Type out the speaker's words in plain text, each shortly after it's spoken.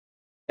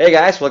Hey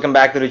guys, welcome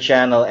back to the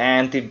channel,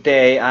 and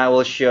today I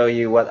will show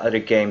you what other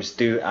games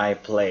do I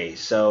play.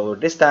 So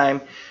this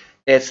time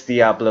it's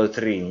Diablo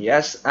 3.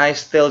 Yes, I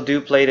still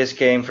do play this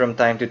game from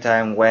time to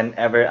time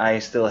whenever I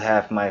still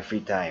have my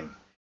free time.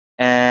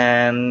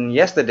 And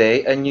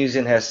yesterday a new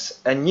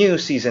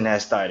season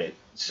has started.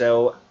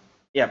 So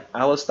yep,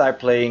 I will start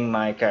playing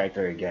my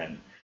character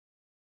again.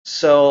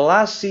 So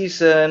last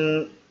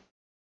season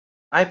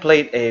I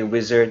played a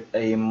wizard,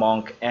 a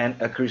monk,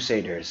 and a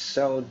crusader.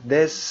 So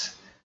this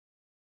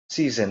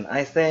season,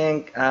 I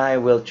think I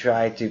will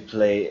try to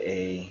play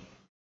a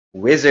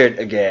wizard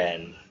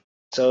again.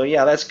 So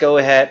yeah, let's go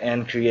ahead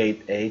and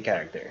create a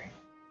character.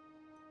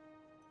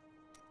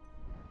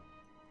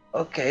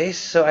 Okay,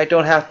 so I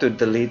don't have to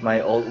delete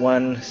my old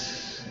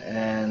ones,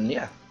 and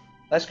yeah,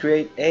 let's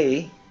create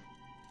a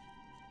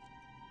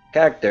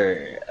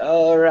character.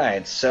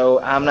 Alright,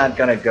 so I'm not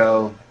gonna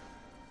go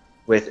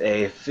with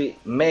a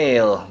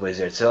male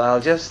wizard, so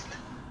I'll just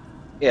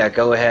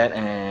go ahead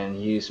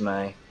and use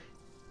my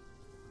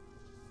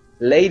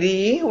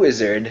lady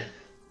wizard.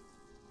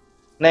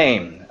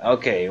 Name.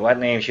 Okay, what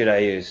name should I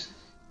use?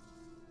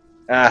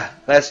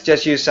 Let's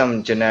just use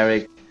some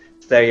generic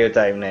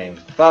stereotype name.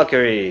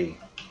 Valkyrie.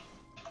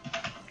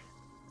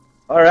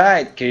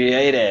 Alright,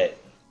 create it.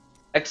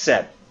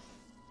 Accept.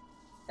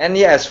 And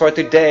yes, for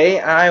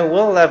today, I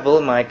will level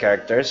my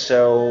character,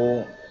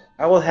 so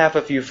I will have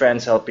a few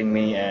friends helping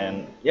me,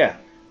 and yeah,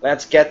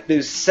 let's get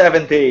to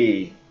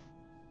 70.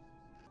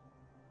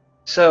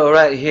 So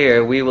right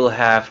here, we will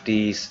have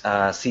these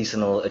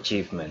seasonal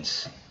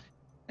achievements.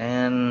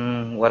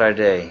 And what are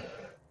they?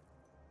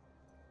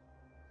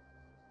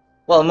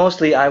 Well,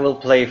 mostly I will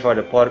play for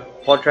the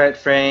portrait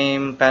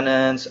frame,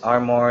 penance,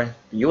 armor.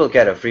 You will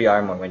get a free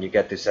armor when you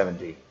get to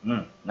 70.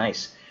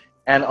 Nice.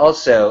 And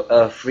also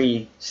a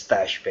free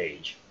stash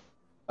page.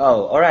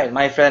 Oh, alright,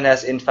 my friend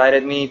has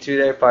invited me to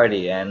their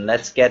party, and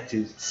let's get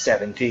to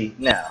 70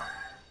 now.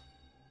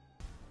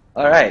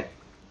 Alright.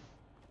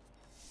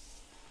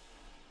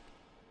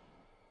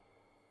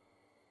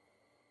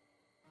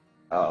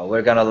 Oh,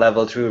 we're gonna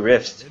level through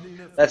rifts.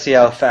 Let's see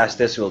how fast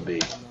this will be.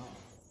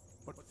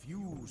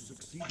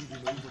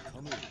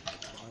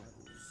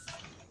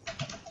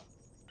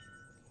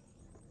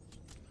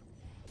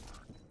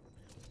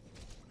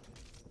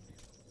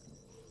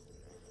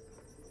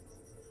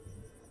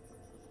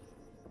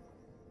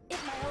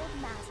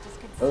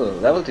 Oh,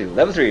 level 2,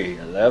 level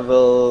 3,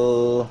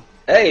 level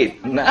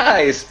 8,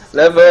 nice!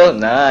 Level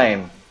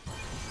 9.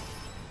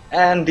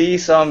 And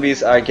these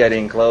zombies are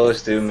getting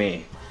close to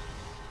me.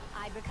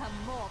 I become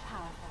more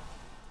powerful.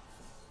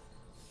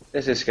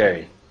 This is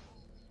scary.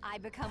 I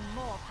become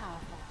more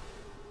powerful.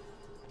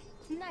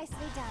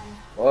 Nicely done.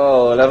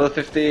 Whoa, level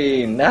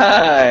 15,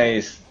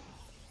 nice!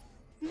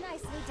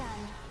 Nicely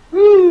done.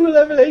 Woo,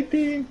 level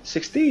 18,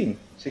 16,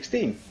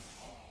 16.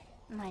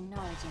 My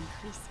knowledge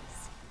increases.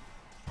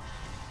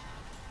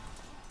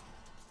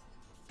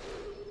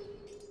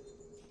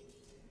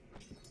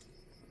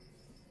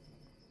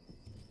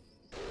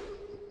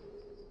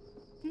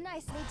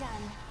 Nicely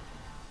done.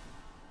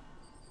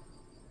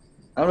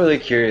 I'm really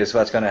curious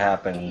what's gonna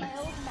happen My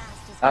old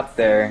masters up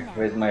there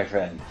with my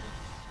friend.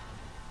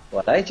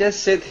 While I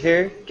just sit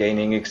here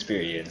gaining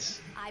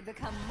experience. I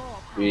become more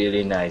powerful.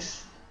 Really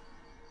nice.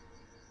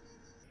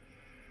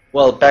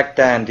 Well, back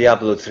then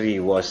Diablo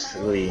 3 was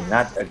really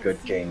not a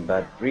good game,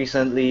 but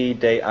recently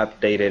they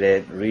updated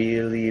it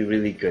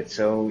really good.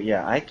 So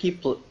yeah, I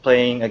keep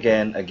playing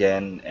again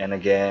and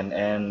again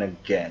and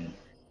again.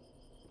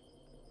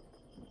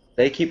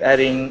 They keep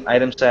adding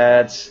item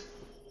sets,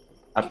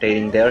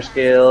 updating their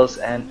skills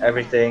and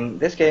everything.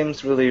 This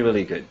game's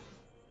really good.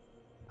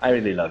 I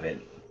really love it.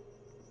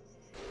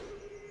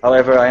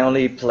 However, I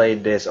only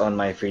played this on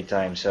my free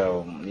time,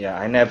 so yeah,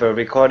 I never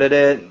recorded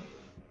it.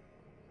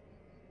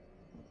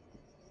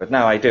 But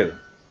now I do.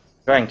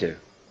 Trying to.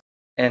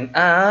 And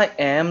I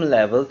am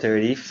level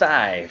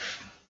 35.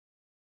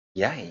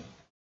 Yay.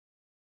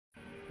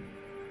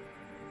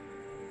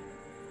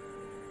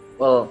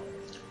 Well,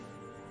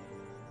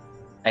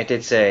 I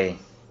did say,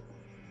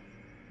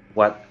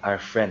 what are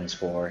friends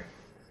for?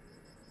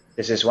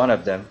 This is one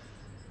of them.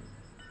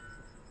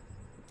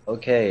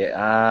 Okay,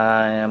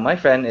 my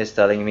friend is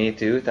telling me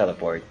to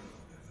teleport.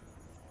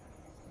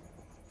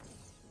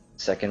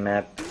 Second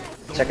map,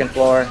 second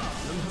floor.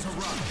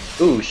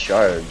 Ooh,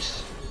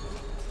 shards.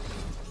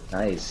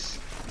 Nice.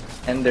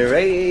 And the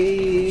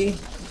ray.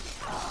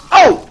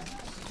 Oh!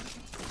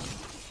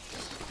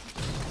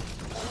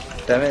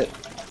 Damn it.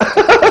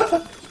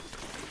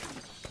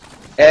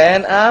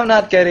 And I'm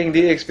not getting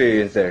the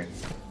experience there.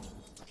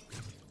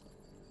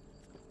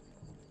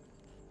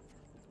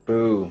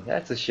 Boo,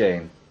 that's a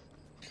shame.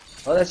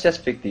 Well, let's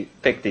just pick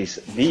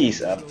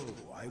these up.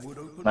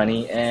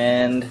 Money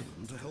and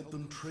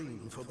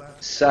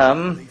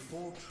some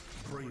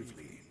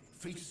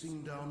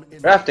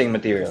crafting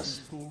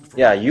materials.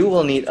 Yeah, you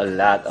will need a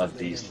lot of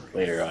these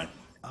later on.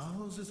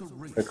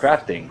 For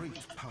crafting.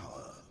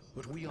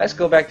 Let's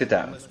go back to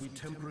town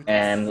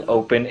and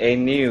open a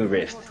new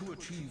rift.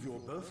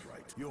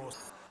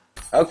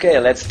 Okay,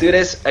 let's do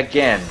this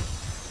again.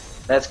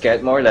 Let's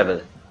get more level.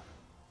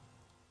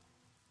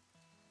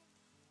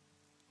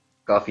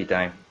 Coffee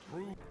time.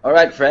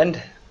 Alright,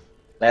 friend.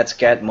 Let's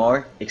get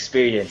more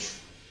experience.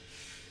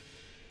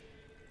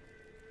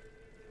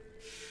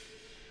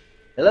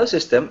 Hello,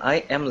 system.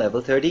 I am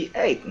level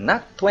 38,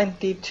 not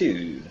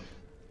 22.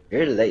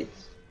 You're late.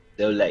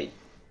 So late.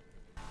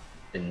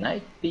 The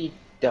night be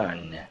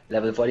done.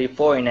 Level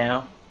 44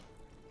 now.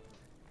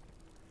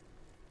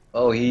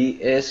 Oh, he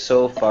is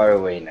so far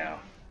away now.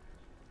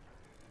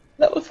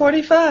 Level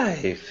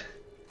 45!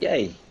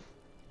 Yay!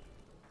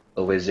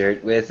 A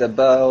wizard with a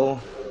bow.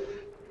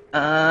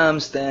 I'm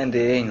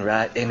standing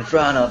right in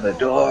front of the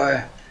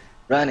door.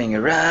 Running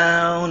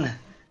around.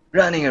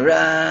 Running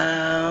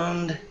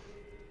around.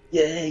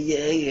 Yeah,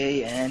 yeah,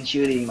 yeah. And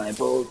shooting my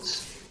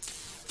bolts.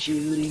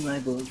 Shooting my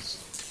bolts.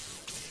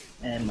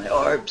 And my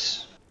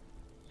orbs.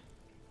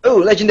 Oh,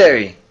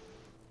 legendary!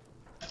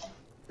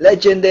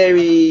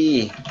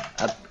 Legendary!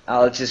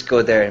 I'll just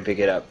go there and pick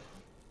it up.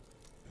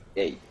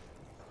 Yay.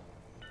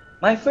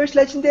 My first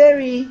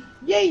legendary!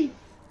 Yay!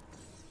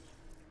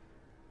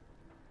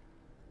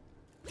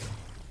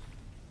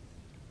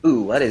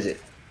 Ooh, what is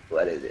it?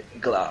 What is it?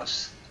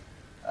 Gloves.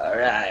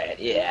 Alright,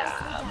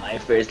 yeah, my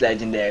first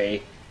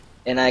legendary.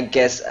 And I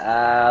guess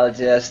I'll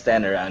just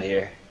stand around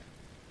here.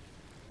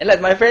 And let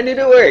my friend do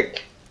the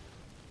work!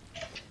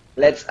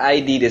 Let's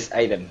ID this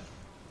item.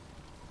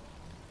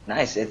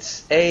 Nice,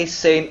 it's a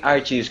St.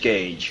 Archie's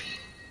gauge.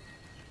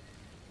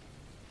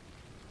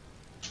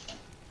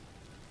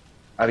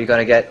 Are we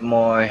gonna get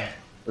more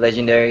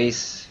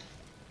legendaries?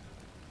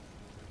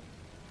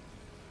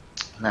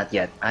 Not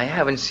yet. I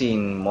haven't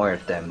seen more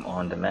of them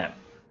on the map.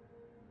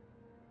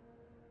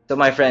 So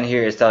my friend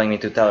here is telling me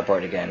to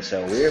teleport again.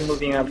 So we're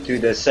moving up to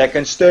the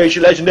second stage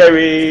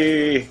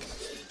legendary.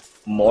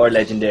 More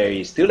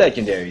legendaries. 2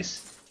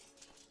 legendaries.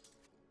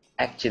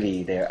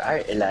 Actually, there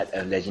are a lot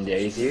of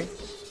legendaries here.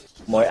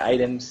 More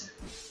items,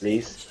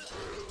 please.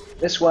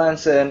 This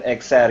one's an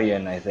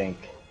Exarion, I think.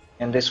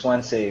 And this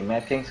one's a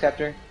Mad King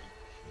Scepter.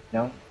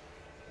 No?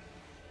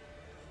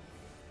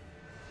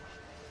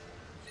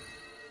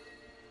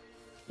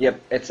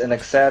 Yep, it's an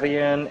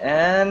Exarion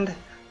and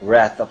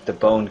Wrath of the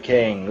Bone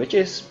King, which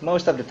is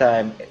most of the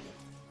time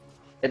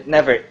it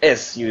never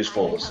is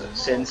useful. So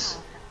since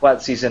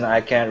what season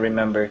I can't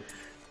remember,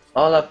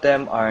 all of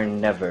them are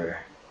never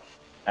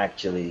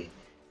actually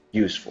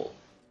useful.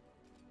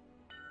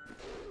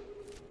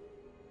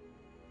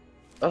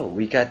 Oh,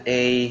 we got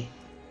a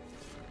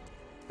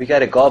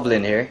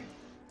goblin here.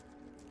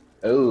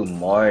 Oh,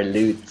 more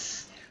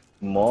loots.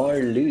 More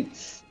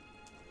loots.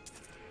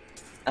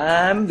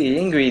 I'm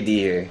being greedy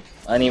here.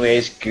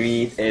 Anyways,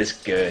 greed is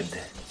good.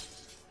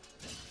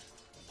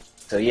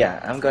 So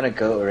yeah, I'm gonna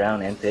go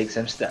around and take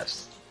some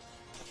stuffs.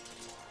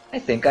 I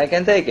think I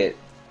can take it.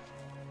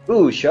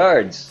 Ooh,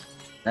 shards.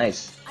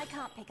 Nice. I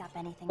can't pick up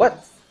anything What?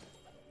 else.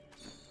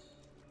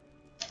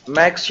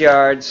 Max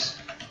shards.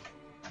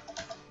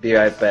 Be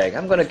right back.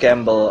 I'm gonna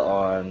gamble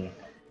on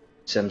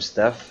some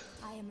stuff.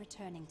 I am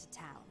returning to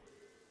town.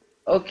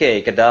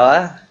 Okay,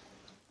 Kadala.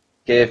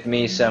 Give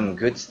me some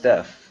good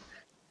stuff.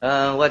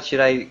 What should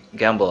I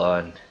gamble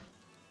on?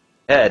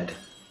 Head.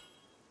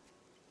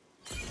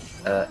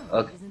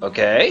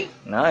 Okay.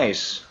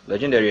 Nice.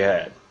 Legendary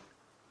head.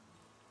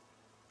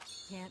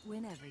 Can't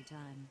win every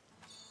time.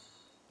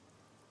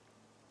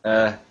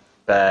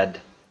 Bad.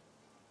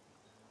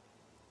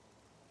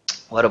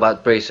 What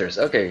about bracers?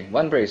 Okay,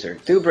 1 bracer,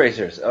 2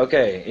 bracers.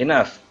 Okay,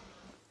 enough.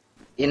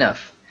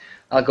 Enough.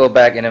 I'll go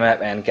back in the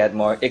map and get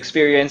more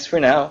experience for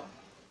now.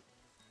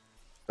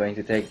 Going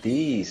to take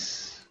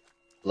these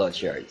blood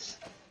shards.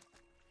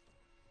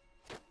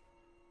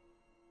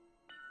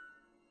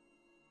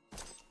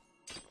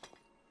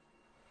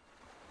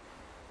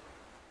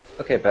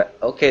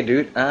 Okay,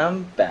 dude,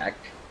 I'm back.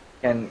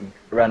 Can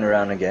run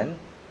around again.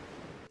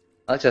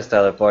 I'll just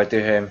teleport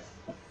to him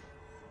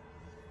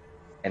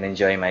and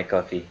enjoy my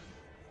coffee.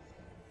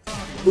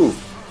 Ooh,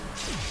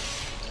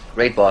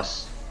 great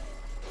boss.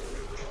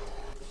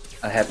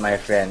 I'll help my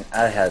friend.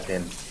 I'll help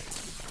him.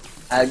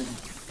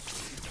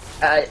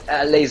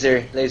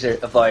 Laser,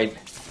 avoid.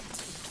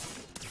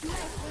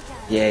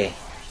 Yay.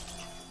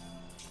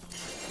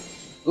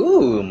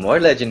 Ooh, more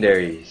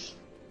legendaries.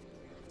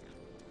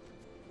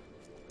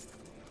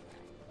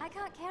 I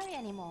can't carry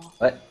anymore.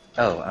 What?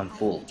 Oh, I'm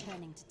full.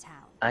 Returning to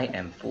town. I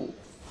am full.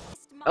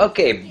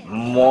 Okay,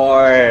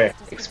 more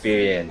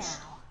experience.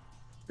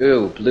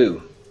 Ooh,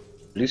 blue.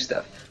 Blue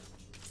stuff.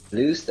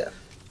 Blue stuff.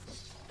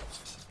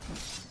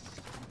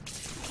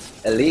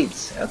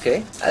 Elites.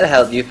 Okay, I'll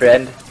help you,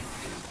 friend.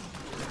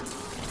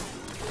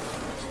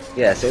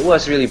 Yes, it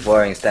was really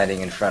boring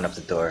standing in front of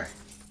the door.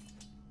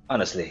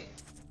 Honestly.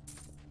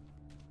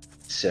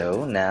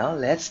 So now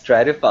let's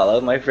try to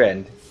follow my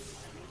friend.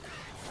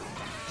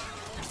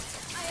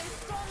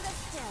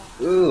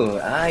 Ooh,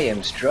 I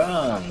am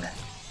strong.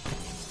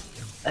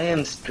 I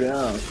am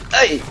strong.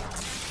 Ay!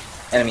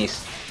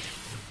 Enemies.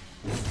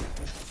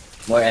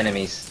 More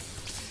enemies.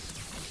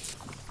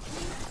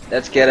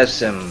 Let's get us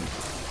some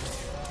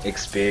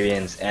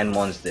experience and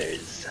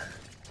monsters.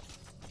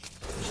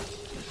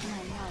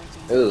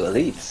 Ooh,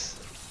 elites.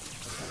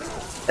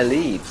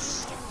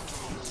 Elites.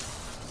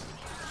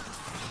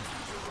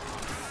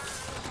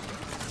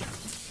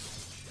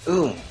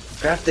 Ooh,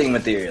 crafting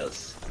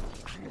materials.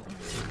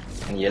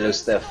 And yellow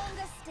stuff.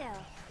 Longer still.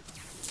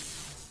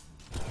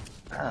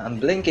 Ah, I'm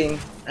blinking.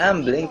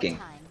 I'm blinking.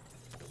 Time.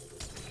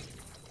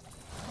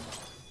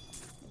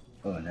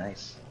 Oh,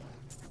 nice.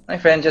 My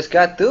friend just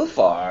got too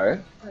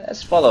far.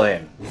 Let's follow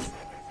him.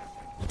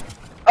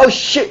 Oh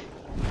shit!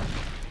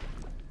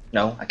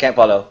 No, I can't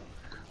follow.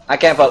 I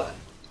can't follow.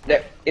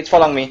 There, it's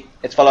following me.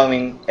 It's following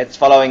me. It's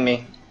following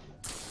me.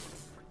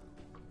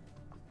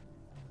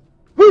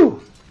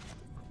 Woo!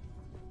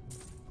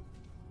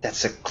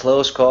 That's a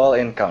close call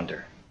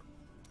encounter.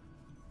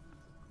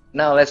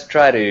 Now let's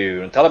try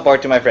to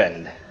teleport to my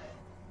friend.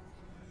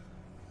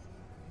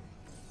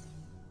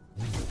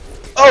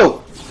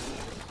 Oh!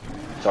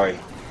 Sorry.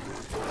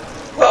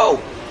 Whoa!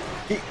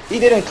 He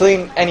didn't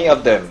clean any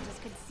of them.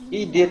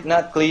 He did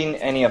not clean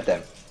any of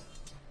them.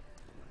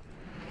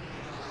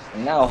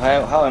 Now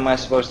how am I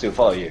supposed to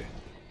follow you?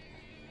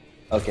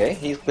 Okay,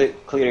 he's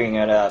clearing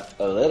it out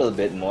a little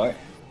bit more.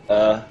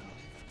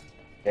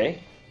 Okay.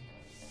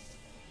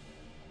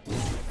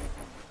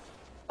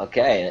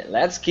 Okay,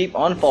 let's keep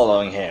on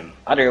following him.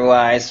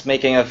 Otherwise,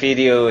 making a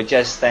video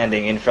just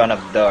standing in front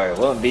of the door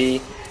won't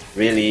be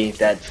really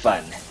that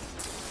fun.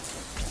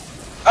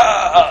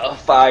 Ah,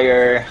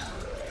 fire!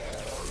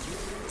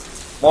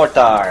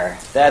 Mortar.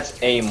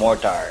 That's a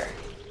mortar.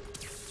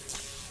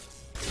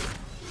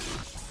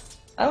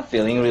 I'm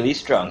feeling really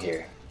strong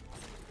here.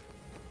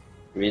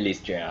 Really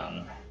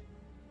strong.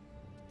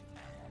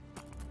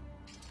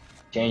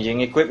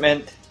 Changing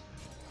equipment.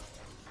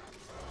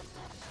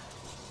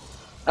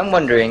 I'm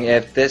wondering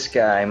if this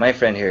guy, my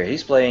friend here,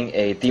 he's playing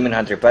a demon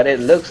hunter, but it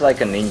looks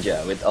like a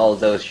ninja with all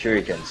those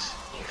shurikens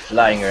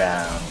flying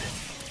around.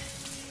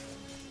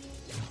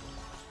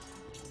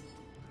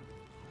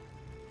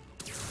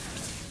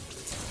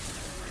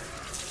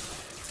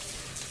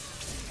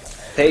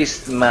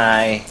 Taste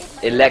my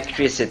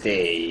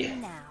electricity.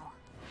 Now.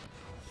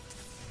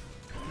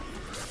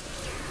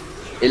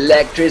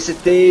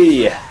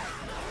 Electricity!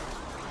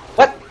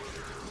 What?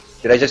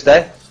 Did I just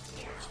die?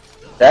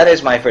 That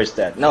is my first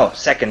death. No,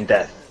 second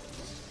death.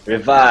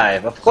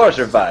 Revive. Of course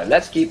revive.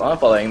 Let's keep on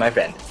following my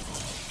friend.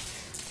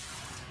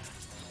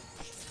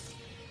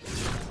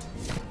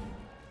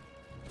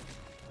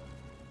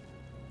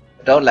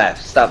 Don't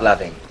laugh. Stop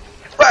laughing.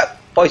 What?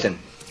 Poison.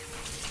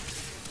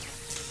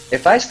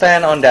 If I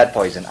stand on that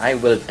poison, I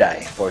will die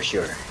for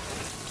sure.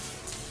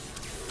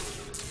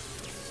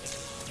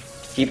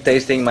 Keep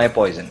tasting my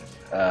poison.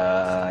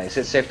 Is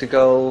it safe to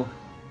go?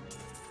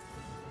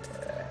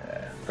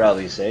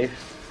 Probably safe.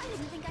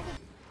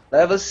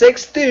 Level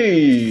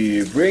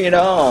 60! Bring it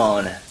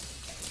on!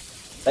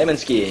 Lemon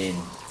skin.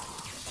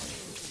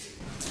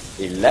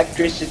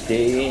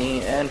 Electricity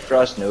and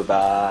frost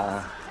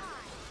nova.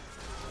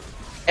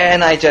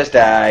 And I just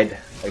died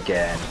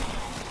again.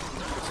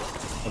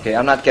 Okay,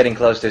 I'm not getting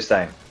close this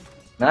time.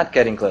 Not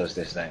getting close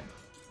this time.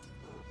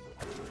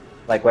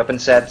 Like weapon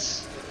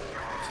sets.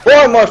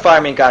 One more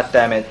farming,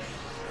 goddammit!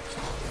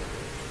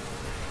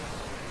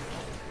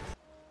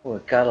 Oh, we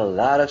got a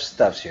lot of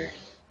stuffs here.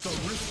 The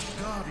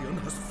Rift Guardian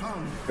has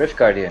found. Rift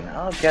Guardian,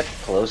 I'll get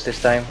close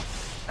this time.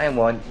 I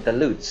want the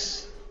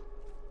loots.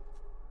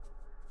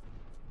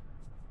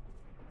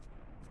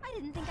 I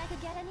didn't think I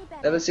could get any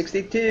better. Level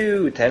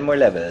 62, 10 more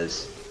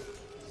levels.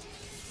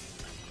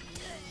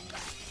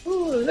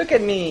 Ooh, look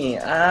at me,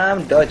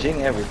 I'm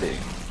dodging everything.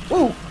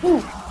 Woo,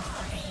 woo.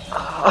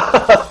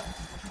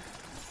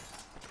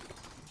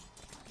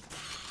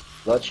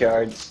 Blood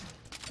shards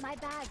My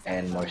bags are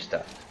and more full.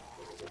 stuff.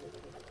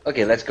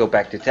 Okay, let's go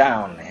back to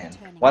town and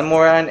one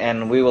more run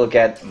and we will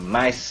get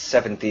my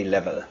 70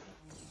 level.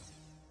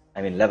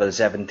 I mean level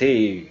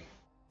 70.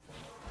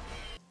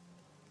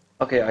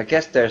 Okay, I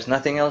guess there's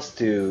nothing else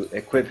to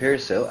equip here,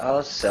 so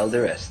I'll sell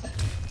the rest.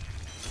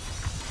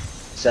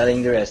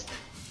 Selling the rest.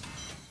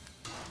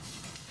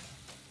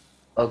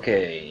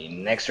 Okay,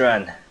 next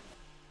run.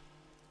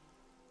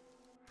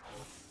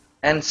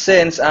 And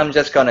since I'm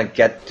just gonna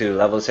get to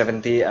level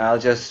 70, I'll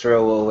just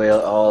throw away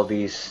all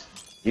these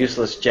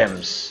useless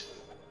gems.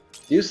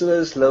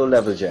 Useless low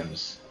level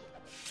gems.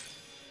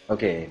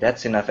 Okay,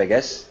 that's enough I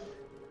guess.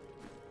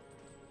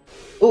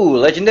 Ooh,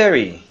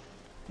 legendary!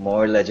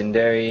 More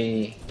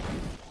legendary.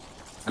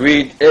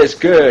 Greed is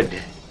good!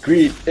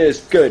 Greed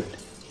is good!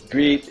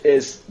 Greed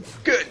is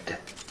good!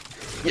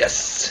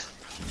 Yes!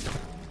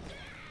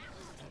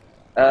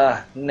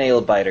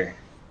 Nail biter.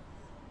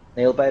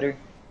 Nail biter?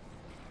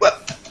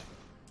 What?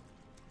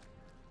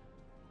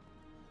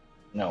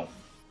 No.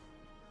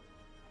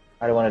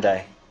 I don't want to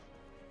die.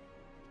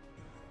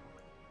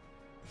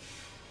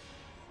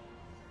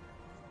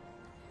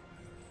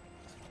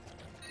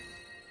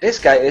 This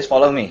guy is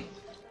following me.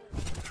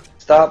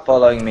 Stop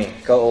following me.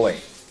 Go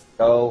away.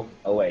 Go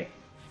away.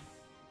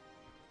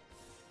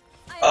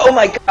 Oh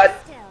my god!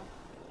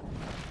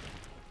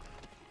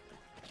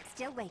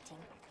 Still waiting.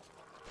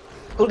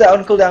 Cool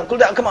down,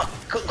 come on,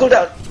 cool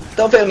down.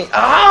 Don't fail me.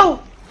 Ow!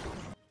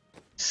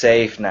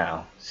 Safe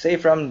now.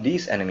 Safe from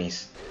these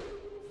enemies.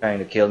 Trying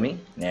to kill me?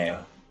 No.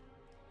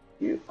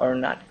 You are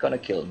not gonna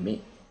kill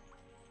me.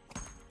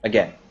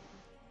 Again.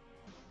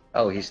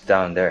 Oh, he's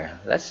down there.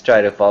 Let's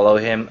try to follow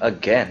him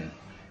again.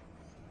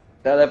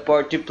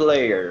 Teleport to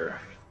player.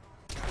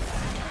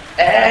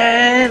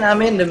 And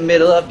I'm in the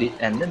middle of the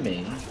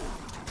enemy.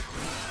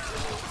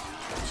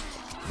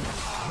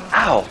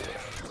 Ow!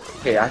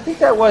 Okay, I think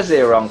that was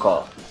a wrong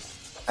call.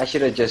 I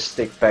should have just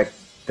stick back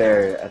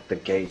there at the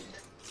gate.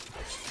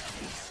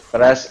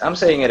 But as I'm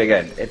saying it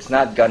again, it's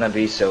not gonna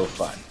be so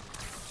fun.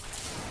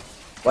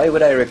 Why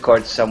would I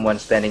record someone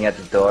standing at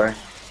the door?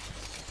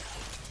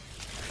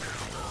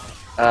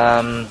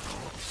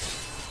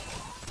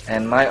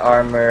 And my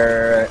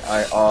armor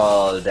are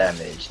all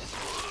damaged.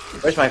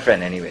 Where's my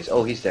friend anyways?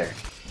 Oh, he's there.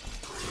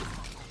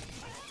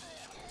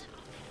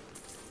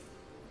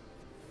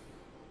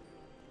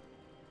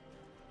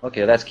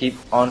 Okay, let's keep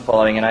on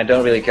following, and I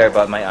don't really care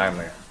about my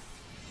armor.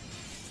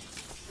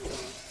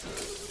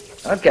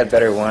 I'll get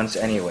better ones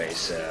anyway,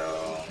 so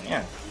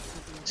yeah.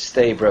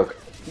 Stay broke.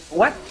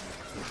 What?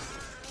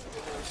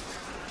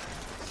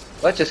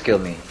 What just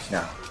killed me?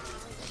 No.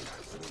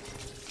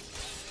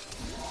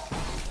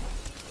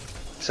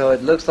 So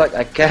it looks like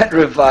I can't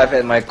revive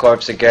at my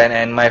corpse again,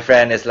 and my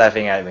friend is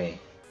laughing at me.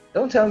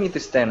 Don't tell me to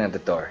stand at the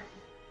door.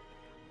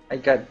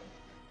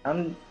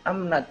 I'm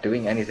not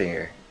doing anything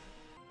here.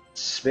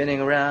 Spinning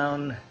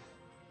around,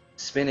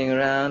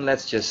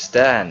 let's just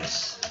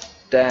dance.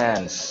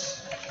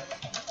 Dance.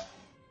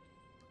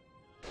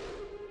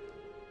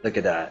 Look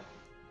at that.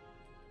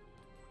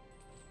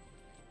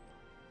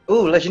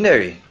 Ooh,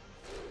 legendary.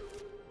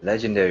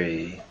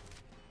 Legendary.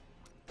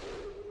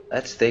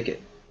 Let's take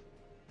it.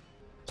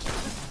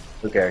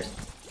 Who cares?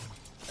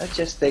 Let's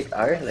just take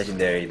our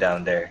legendary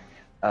down there.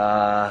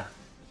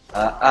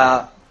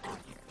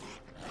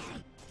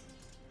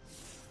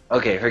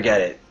 Okay, forget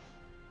it.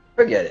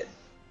 Forget it.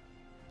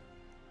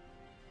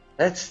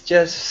 Let's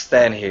just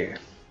stand here.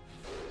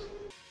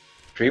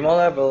 3 more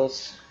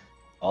levels.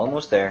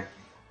 Almost there.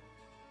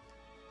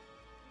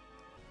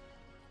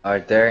 Are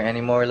there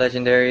any more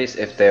legendaries?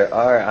 If there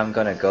are, I'm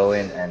gonna go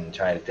in and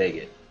try to take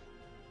it.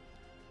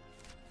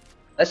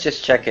 Let's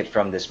just check it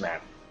from this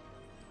map.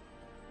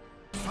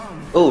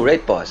 Oh,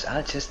 raid boss.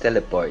 I'll just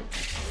teleport.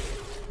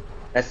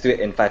 Let's do it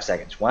in 5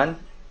 seconds. 1,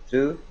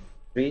 2,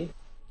 3,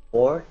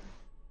 4,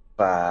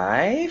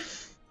 5.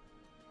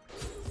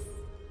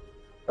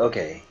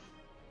 Okay.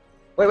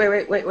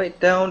 Wait.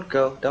 Don't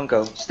go.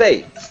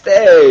 Stay.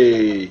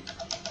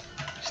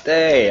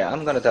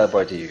 I'm gonna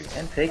teleport to you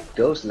and take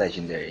those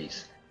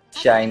legendaries.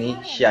 Shiny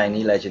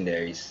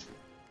legendaries.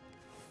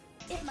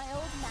 If my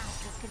old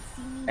masters could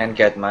see me And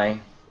get my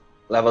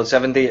level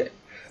 70.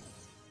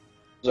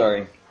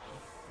 Sorry.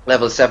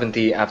 Level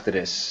 70 after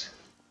this.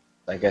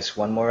 I guess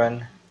one more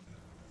run.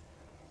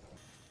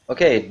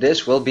 Okay,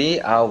 this will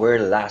be our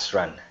last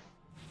run.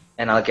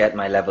 And I'll get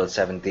my level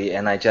 70,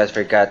 and I just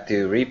forgot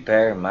to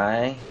repair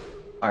my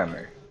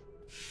armor.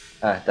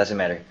 Doesn't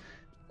matter.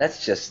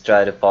 Let's just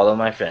try to follow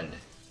my friend.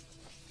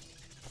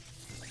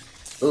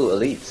 Ooh,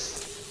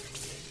 elites.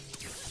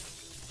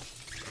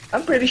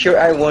 I'm pretty sure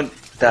I won't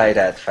die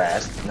that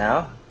fast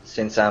now,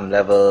 since I'm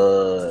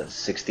level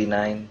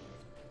 69.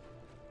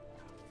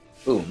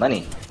 Ooh,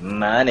 money.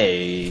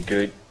 Money.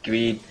 Good.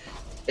 Greed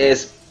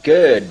is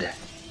good.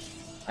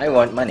 I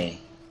want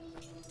money.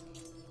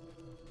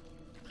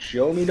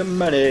 Show me the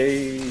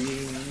money.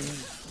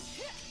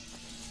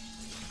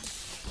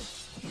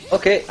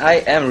 Okay,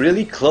 I am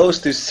really close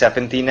to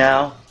 70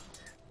 now.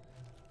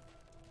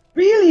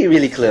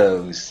 Really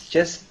close.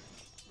 Just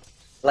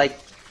like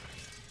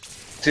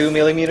 2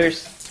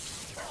 millimeters.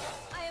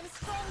 I am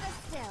stronger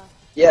still.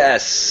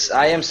 Yes,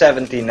 I am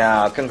 70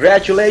 now.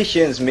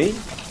 Congratulations, me. I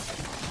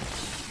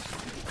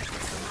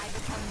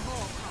become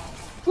more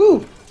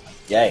powerful. Woo!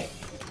 Yay.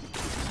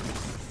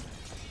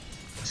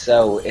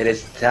 So it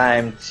is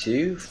time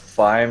to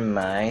farm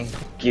my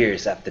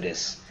gears after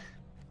this.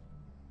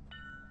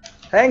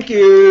 Thank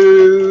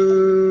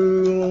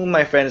you!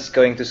 My friend's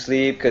going to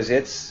sleep because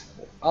it's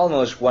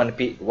almost 1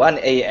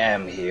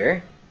 a.m.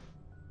 here.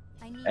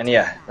 And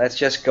yeah, let's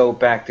just go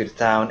back to the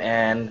town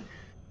and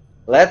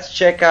let's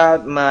check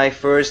out my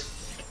first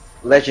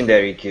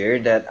legendary gear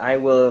that I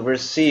will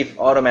receive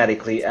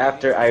automatically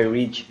after I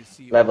reach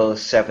level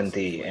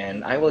 70,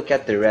 and I will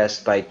get the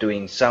rest by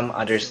doing some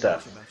other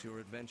stuff.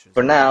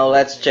 For now,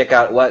 let's check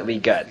out what we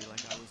got.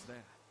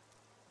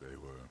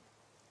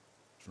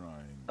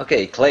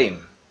 Okay,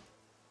 claim.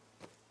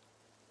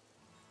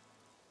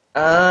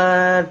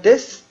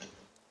 This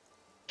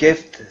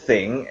gift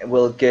thing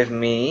will give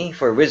me,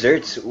 for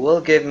wizards,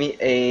 will give me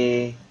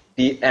a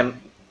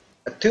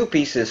 2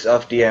 pieces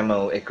of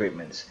DMO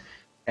equipments.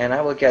 And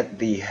I will get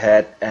the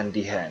head and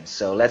the hands.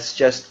 So let's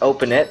just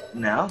open it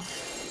now.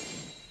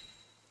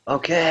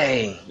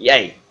 Okay,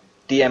 yay,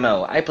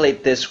 DMO. I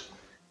played this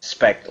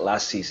spec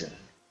last season.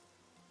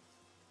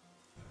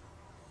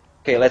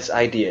 Okay, let's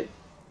ID it.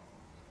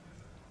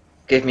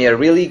 Give me a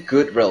really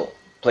good roll,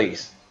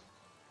 please.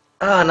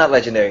 Not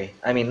legendary.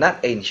 I mean,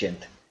 not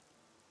ancient.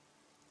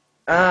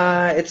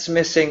 It's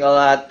missing a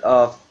lot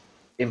of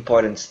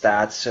important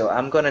stats, so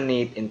I'm gonna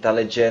need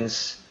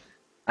intelligence.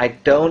 I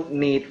don't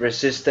need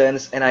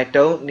resistance, and I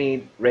don't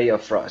need Ray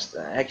of Frost.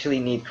 I actually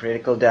need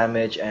critical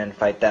damage and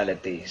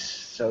vitality.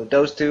 So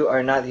those two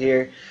are not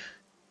here.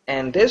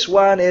 And this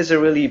one is a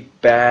really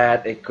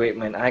bad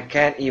equipment. I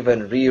can't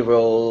even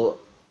reroll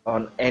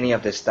on any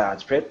of the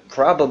stats.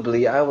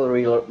 Probably I will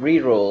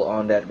reroll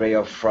on that Ray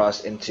of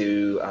Frost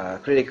into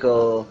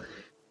critical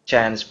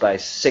chance by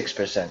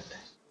 6%.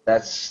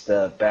 That's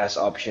the best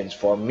options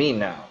for me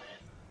now.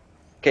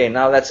 Okay,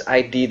 now let's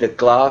ID the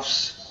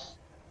gloves.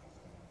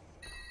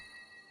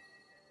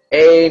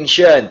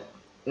 Ancient.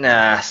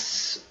 Nah,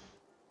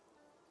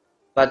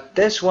 but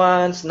this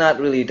one's not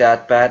really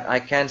that bad. I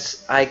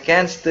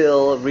can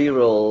still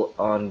reroll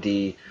on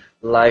the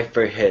life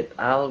per hit.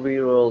 I'll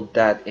reroll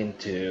that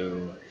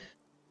into,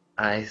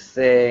 I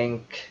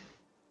think,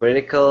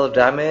 critical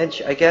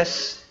damage, I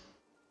guess.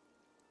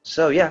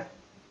 So yeah.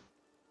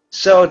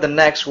 So the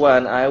next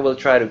one, I will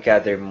try to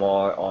gather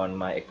more on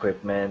my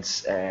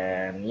equipments,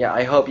 and yeah,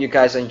 I hope you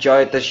guys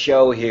enjoyed the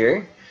show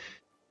here.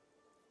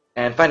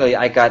 And finally,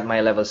 I got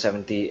my level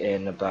 70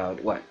 in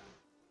about what?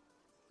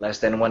 Less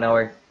than 1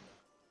 hour.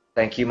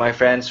 Thank you, my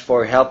friends,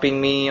 for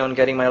helping me on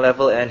getting my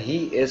level, and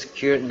he is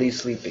currently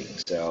sleeping.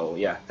 So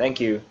yeah,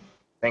 thank you,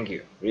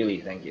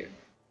 really, thank you.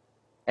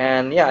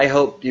 And yeah, I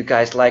hope you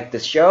guys like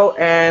this show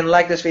and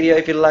like this video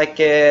if you like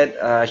it.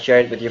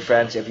 Share it with your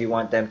friends if you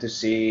want them to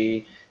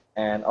see.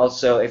 And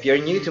also, if you're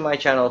new to my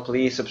channel,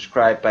 please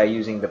subscribe by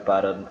using the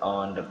button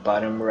on the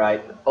bottom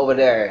right over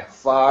there,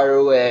 far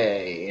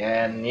away.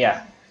 And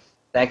yeah,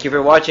 thank you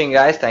for watching,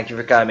 guys. Thank you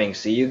for coming.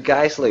 See you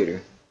guys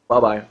later. Bye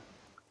bye.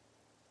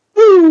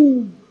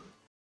 Woo!